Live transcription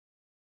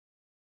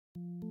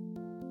What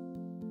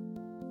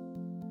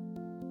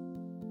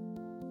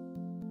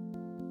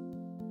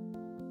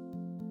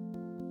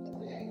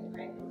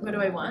do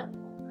I want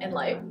in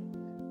life?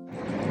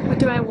 What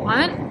do I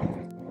want?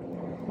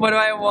 What do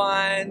I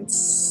want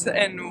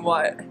and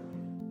what?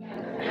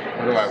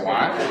 What do I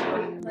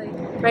want? Like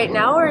right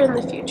now or in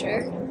the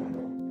future?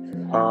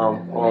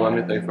 Well, let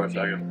me think for a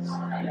second.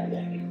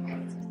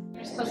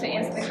 You're supposed to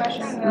answer the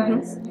question,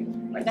 guys.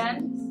 We're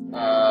done.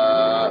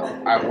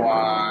 I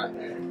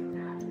want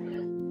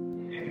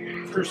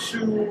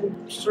pursue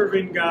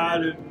serving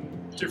God in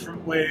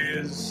different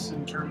ways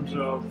in terms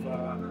of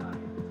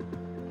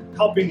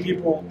helping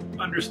people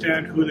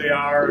understand who they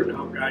are and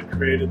how God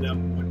created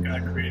them, what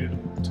God created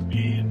them to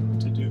be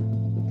and to do.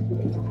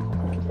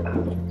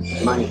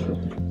 Money.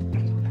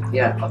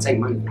 Yeah, I'll take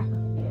money.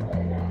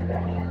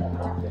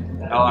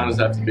 How long does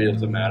that have to be?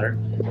 Does it matter?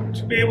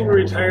 To be able to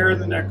retire in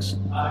the next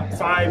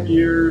 5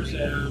 years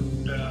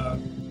and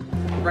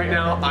right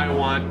now I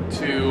want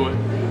to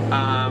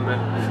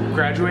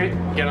graduate,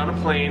 get on a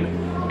plane,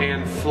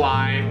 and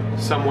fly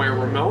somewhere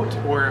remote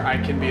where I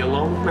can be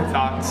alone with my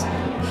thoughts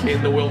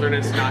in the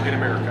wilderness, not in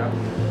America.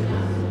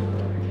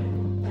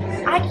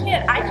 I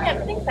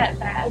can't think that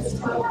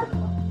fast.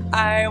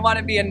 I want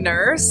to be a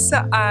nurse.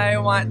 I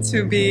want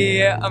to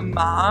be a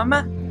mom.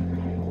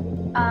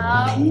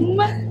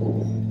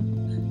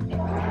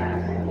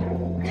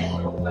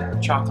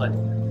 Chocolate.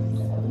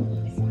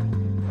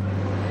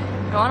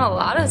 I want a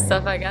lot of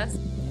stuff, I guess.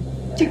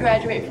 To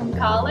graduate from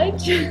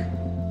college.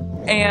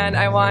 And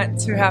I want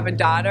to have a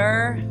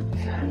daughter.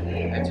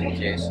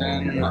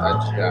 Education, a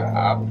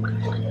job.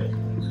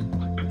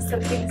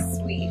 Something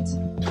sweet.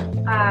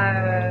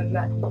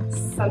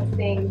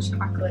 Something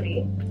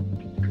chocolatey.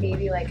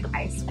 Maybe like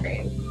ice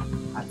cream.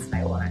 That's what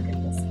I want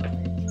in this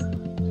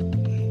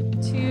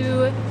moment.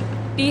 To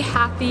be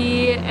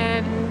happy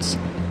and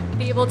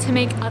be able to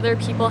make other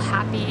people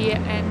happy,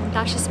 and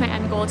that's just my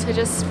end goal, to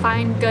just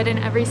find good in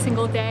every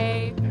single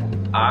day.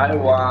 I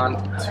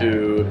want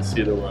to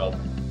see the world.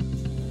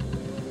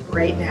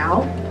 Right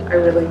now, I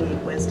really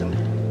need wisdom.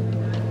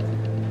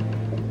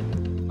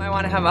 I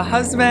want to have a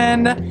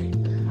husband.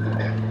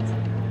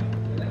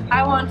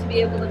 I want to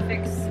be able to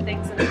fix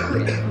things in the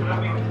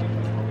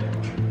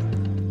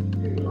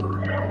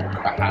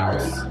A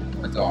house,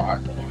 a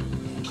dog.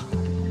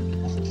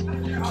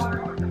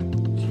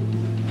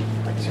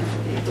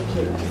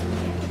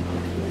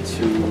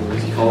 To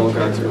follow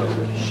God's will.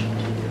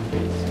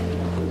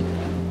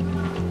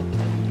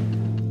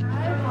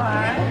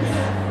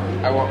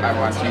 I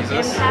want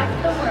Jesus. impact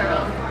the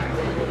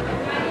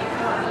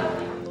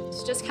world.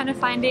 It's just kind of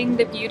finding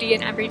the beauty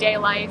in everyday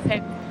life,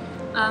 and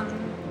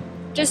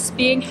just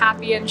being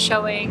happy and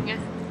showing,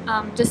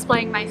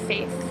 displaying my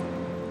faith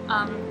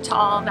to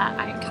all that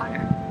I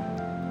encounter.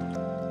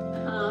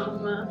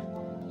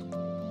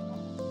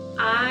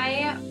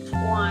 I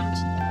want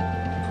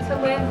to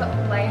live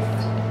life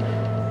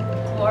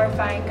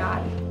glorifying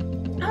God.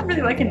 I'd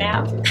really like a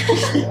nap.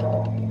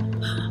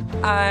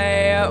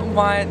 I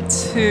want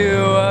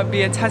to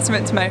be a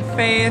testament to my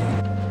faith.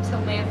 To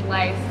live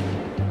life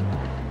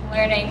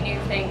learning new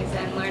things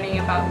and learning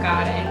about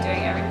God and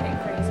doing everything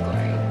for His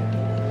glory.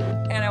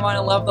 And I want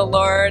to love the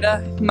Lord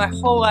my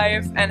whole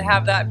life and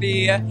have that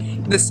be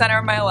the center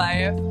of my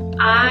life.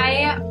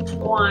 I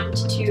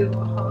want to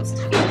host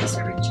Family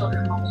Serving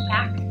Children Mobile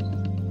Pack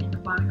in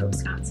Wabaga,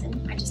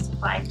 Wisconsin. I just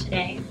applied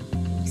today,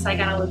 so I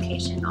got a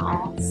location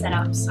all set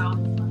up, so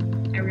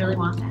I really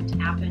want that to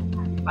happen,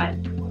 but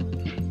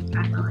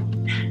God willing.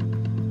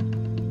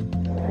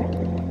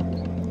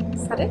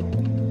 Is that it?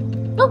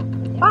 Oh,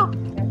 wow.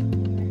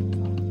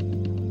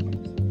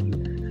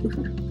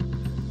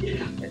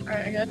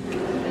 Alright, I got it.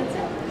 That's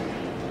it.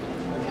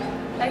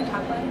 Did I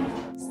talk about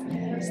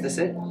it? Is this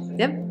it?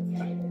 Yep.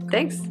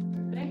 Thanks.